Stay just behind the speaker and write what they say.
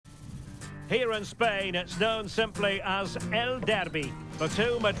Here in Spain, it's known simply as El Derby. The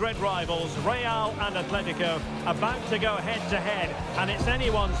two Madrid rivals, Real and Atletico, about to go head-to-head, and it's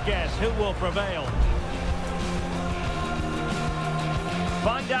anyone's guess who will prevail.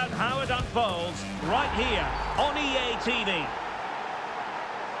 Find out how it unfolds right here on EA TV.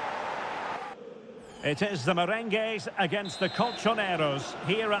 It is the Merengues against the Colchoneros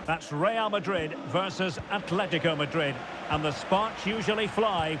here at that's Real Madrid versus Atletico Madrid. And the sparks usually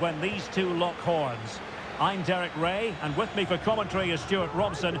fly when these two lock horns. I'm Derek Ray, and with me for commentary is Stuart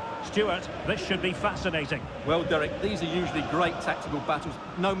Robson. Stuart, this should be fascinating. Well, Derek, these are usually great tactical battles,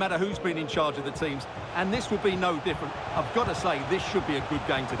 no matter who's been in charge of the teams. And this will be no different. I've got to say, this should be a good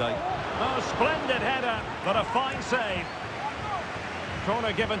game today. Oh, splendid header, but a fine save.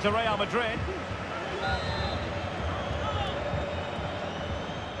 Corner given to Real Madrid.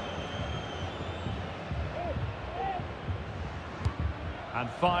 And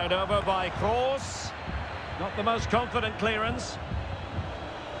fired over by Kroos. Not the most confident clearance.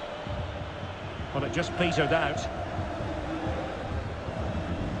 But it just petered out.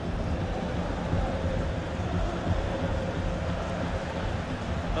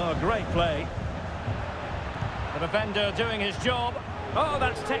 Oh, great play. The defender doing his job. Oh,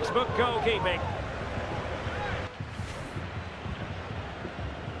 that's textbook goalkeeping.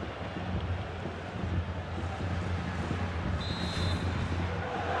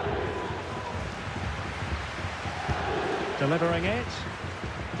 Delivering it.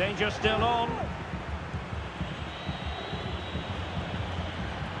 Danger still on.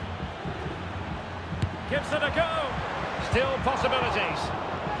 Gives it a go. Still possibilities.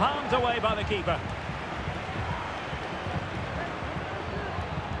 Palmed away by the keeper.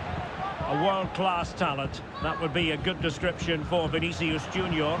 A world-class talent. That would be a good description for Vinicius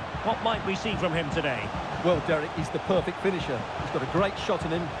Junior. What might we see from him today? Well, Derek, he's the perfect finisher. He's got a great shot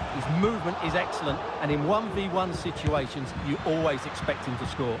in him. His movement is excellent. And in 1v1 situations, you always expect him to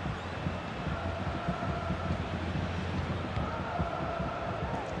score.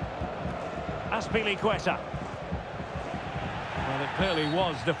 Azpilicueta. Well, it clearly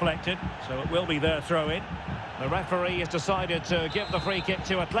was deflected, so it will be their throw-in. The referee has decided to give the free kick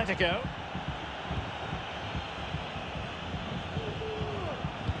to Atletico.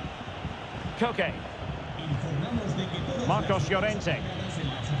 Koke. Marcos Llorente.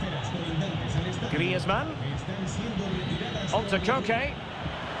 Griezmann. On to Koke.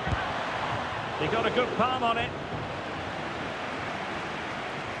 He got a good palm on it.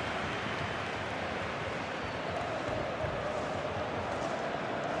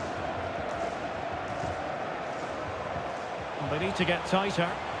 They need to get tighter.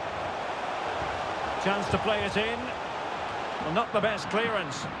 Chance to play it in. Well, not the best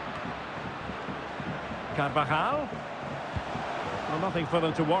clearance. Carvajal. Well, nothing for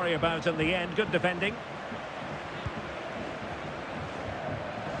them to worry about in the end. Good defending.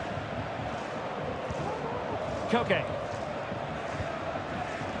 Koke.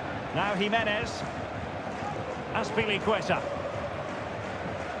 Now Jimenez. Azpilicueta.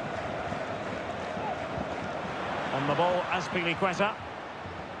 On the ball, Azpilicueta.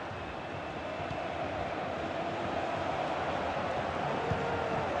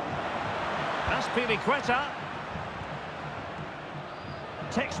 Azpilicueta.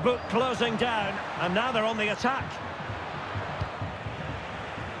 Textbook closing down, and now they're on the attack.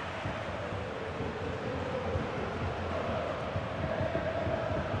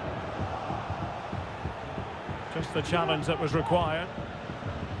 Just the challenge that was required.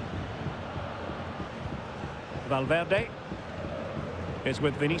 Valverde is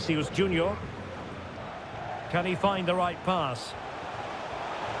with Vinicius Junior. Can he find the right pass?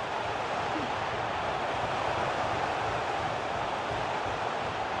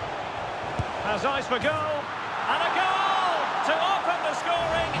 Has eyes for goal, and a goal to open the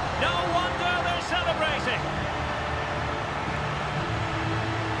scoring. No wonder they're celebrating.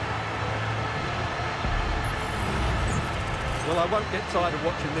 Well, I won't get tired of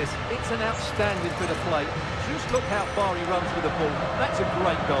watching this. It's an outstanding bit of play. Just look how far he runs with the ball. That's a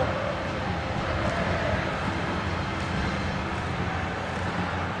great goal.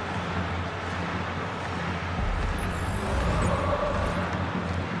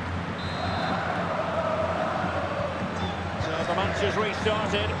 The match has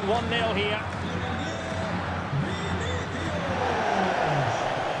restarted, 1-0 here.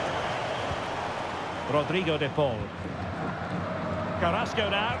 Rodrigo de Paul. Carrasco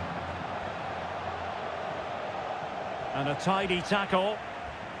now. And a tidy tackle.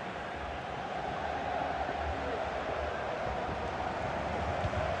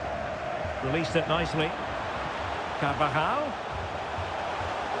 Released it nicely. Carvajal.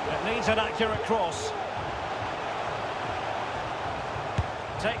 It needs an accurate cross.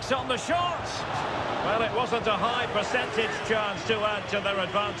 Takes on the shot. Well, it wasn't a high percentage chance to add to their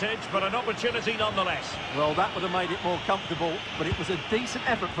advantage, but an opportunity nonetheless. Well, that would have made it more comfortable, but it was a decent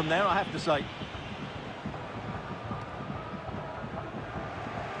effort from there, I have to say.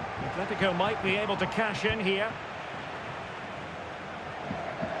 Atletico might be able to cash in here.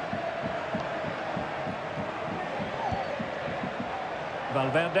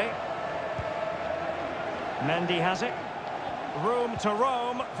 Valverde. Mendy has it. Room to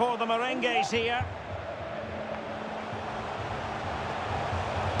roam for the merengues here.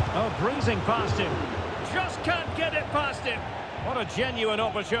 Oh, breezing past him. Just can't get it past him. What a genuine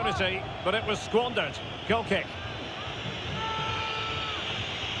opportunity, but it was squandered. Goal kick.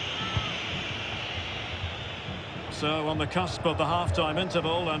 So on the cusp of the half-time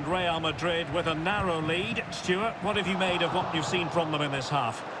interval, and Real Madrid with a narrow lead. Stuart, what have you made of what you've seen from them in this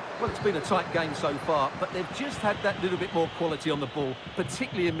half? Well, it's been a tight game so far, but they've just had that little bit more quality on the ball,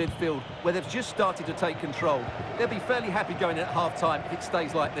 particularly in midfield, where they've just started to take control. They'll be fairly happy going in at half-time if it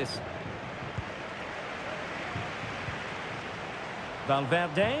stays like this.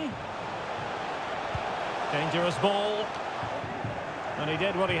 Valverde. Dangerous ball. And he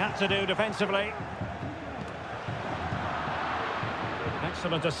did what he had to do defensively.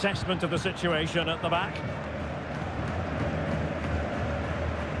 Excellent assessment of the situation at the back.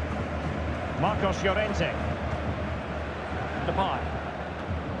 Marcos Llorente. Depay.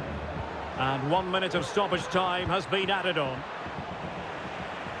 And 1 minute of stoppage time has been added on.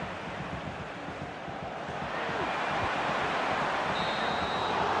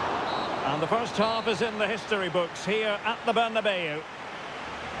 And the first half is in the history books here at the Bernabeu.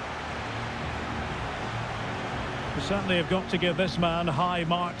 We certainly have got to give this man high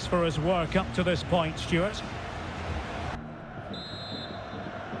marks for his work up to this point, Stuart.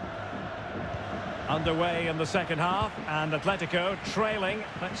 Underway in the second half, and Atletico trailing.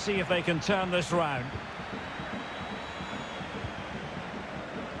 Let's see if they can turn this round.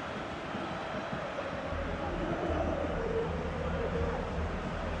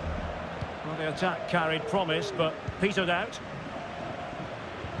 Well, the attack carried promise, but petered out.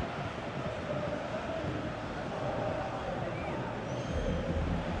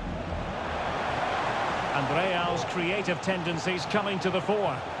 And Real's creative tendencies coming to the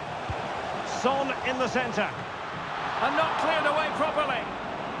fore. Son in the centre. And not cleared away properly.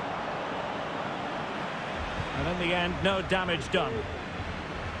 And in the end, no damage done.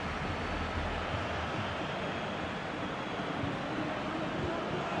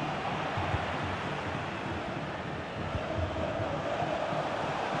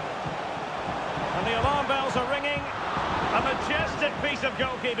 And the alarm bells are ringing. A majestic piece of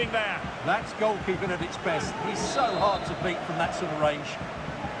goalkeeping there. That's goalkeeping at its best. He's so hard to beat from that sort of range.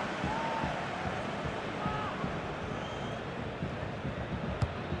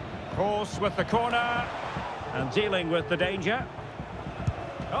 Horse with the corner. And dealing with the danger.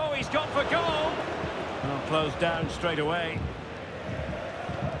 Oh, he's gone for goal. Oh, closed down straight away.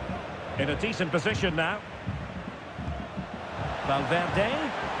 In a decent position now. Valverde.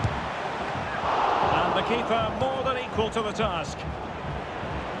 And the keeper more than equal to the task.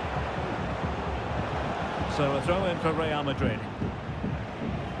 So a throw in for Real Madrid.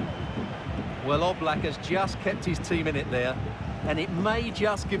 Well, Oblak has just kept his team in it there, and it may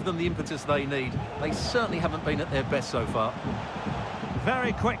just give them the impetus they need. They certainly haven't been at their best so far.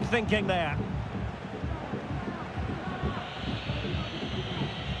 Very quick thinking there.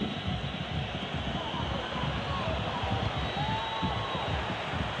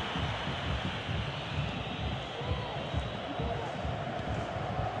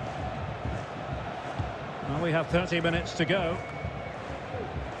 Well, we have 30 minutes to go.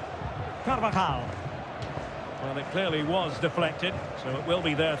 Carvajal. Well, it clearly was deflected, so it will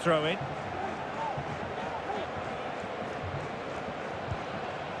be their throw-in.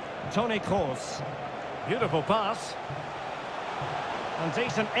 Toni Kroos. Beautiful pass. And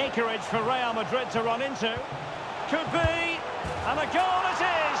decent acreage for Real Madrid to run into. Could be. And a goal it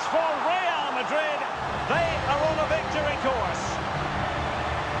is for Real Madrid. They are on a victory course.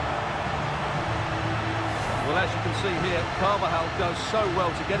 Well, as you can see here, Carvajal does so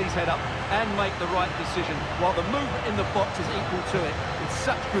well to get his head up and make the right decision, while the movement in the box is equal to it. It's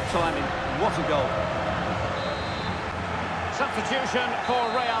such good timing. What a goal. Substitution for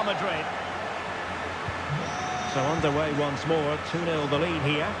Real Madrid. So underway once more, 2-0 the lead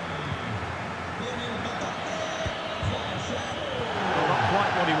here. Well, not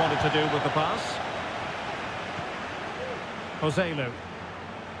quite what he wanted to do with the pass. Joselu.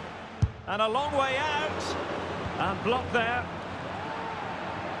 And a long way out. And blocked there.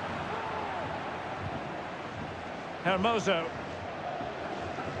 Hermoso.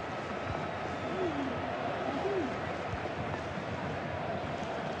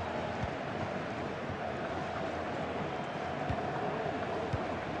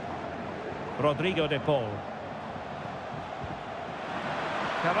 Rodrigo de Paul.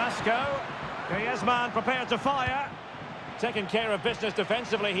 Carrasco. Griezmann prepared to fire. Taking care of business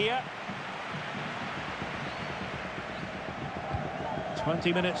defensively here.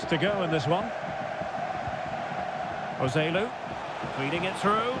 20 minutes to go in this one. Joselu. Feeding it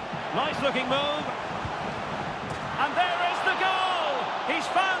through. Nice looking move. And there is the goal! He's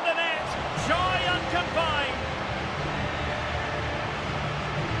found the net. Joy unconfined.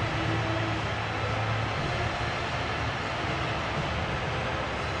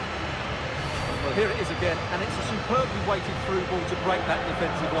 Well, here it is again, and it's a superbly weighted through ball to break that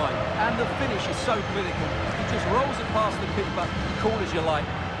defensive line. And the finish is so clinical. He just rolls it past the keeper, cool as you like.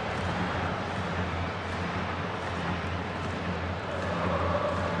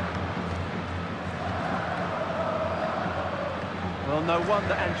 Well, no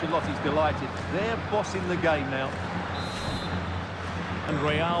wonder Ancelotti's delighted. They're bossing the game now. And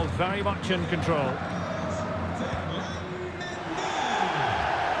Real very much in control.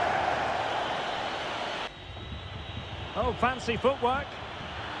 Oh, fancy footwork.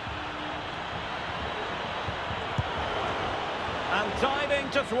 And diving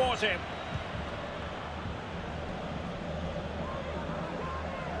to thwart him.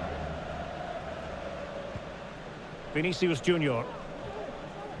 Vinicius Junior.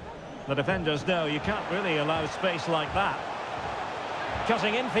 The defenders know you can't really allow space like that.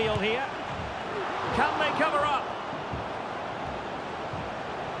 Cutting infield here. Can they cover up?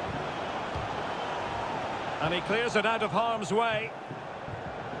 And he clears it out of harm's way.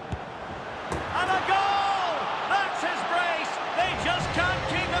 And a goal! That's his brace! They just can't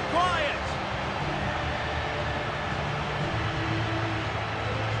keep him quiet.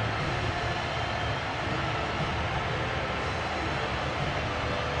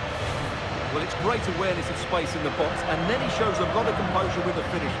 Well, it's great awareness of space in the box, and then he shows a lot of composure with the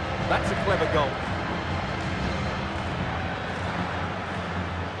finish. That's a clever goal.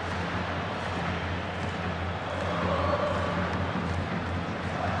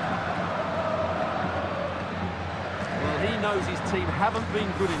 Well, he knows his team haven't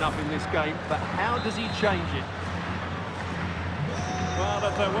been good enough in this game, but how does he change it? Well,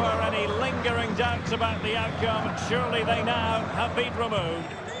 if there were any lingering doubts about the outcome, surely they now have been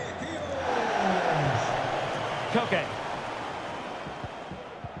removed. Koke.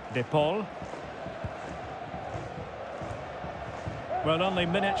 De Paul. Well, only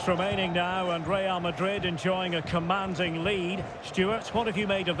minutes remaining now, and Real Madrid enjoying a commanding lead. Stuart, what have you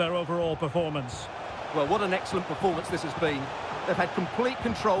made of their overall performance? Well, what an excellent performance this has been. They've had complete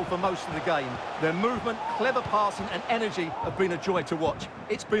control for most of the game. Their movement, clever passing and energy have been a joy to watch.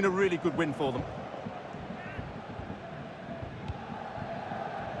 It's been a really good win for them.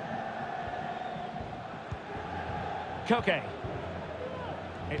 Koke.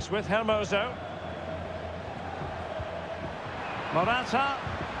 It's with Hermoso. Morata.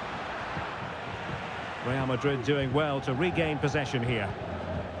 Real Madrid doing well to regain possession here.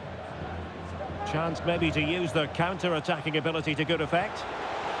 Chance maybe to use their counter-attacking ability to good effect.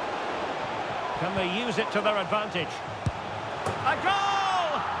 Can they use it to their advantage? A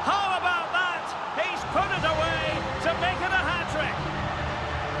goal! How about that? He's put it away to make it a hat-trick.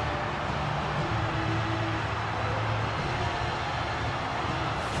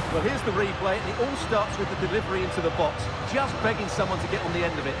 Well, here's the replay, and it all starts with the delivery into the box, just begging someone to get on the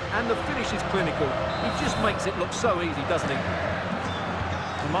end of it. And the finish is clinical. He just makes it look so easy, doesn't he?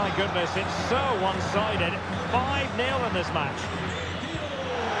 My goodness, it's so one-sided. 5-0 in this match.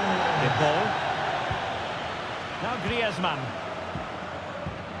 De Paul. Now Griezmann.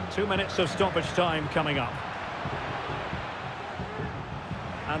 2 minutes of stoppage time coming up.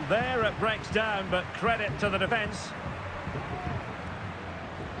 And there it breaks down, but credit to the defence.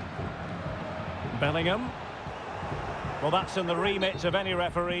 Bellingham. Well, that's in the remit of any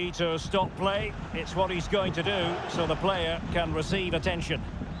referee to stop play. It's what he's going to do, so the player can receive attention.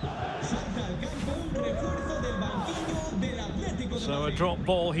 So a drop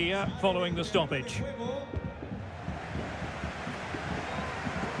ball here following the stoppage.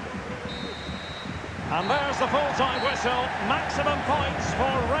 And there's the full-time whistle. Maximum points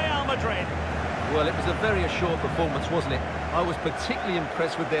for Real Madrid. Well, it was a very assured performance, wasn't it? I was particularly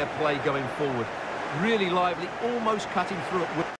impressed with their play going forward. Really lively, almost cutting through it with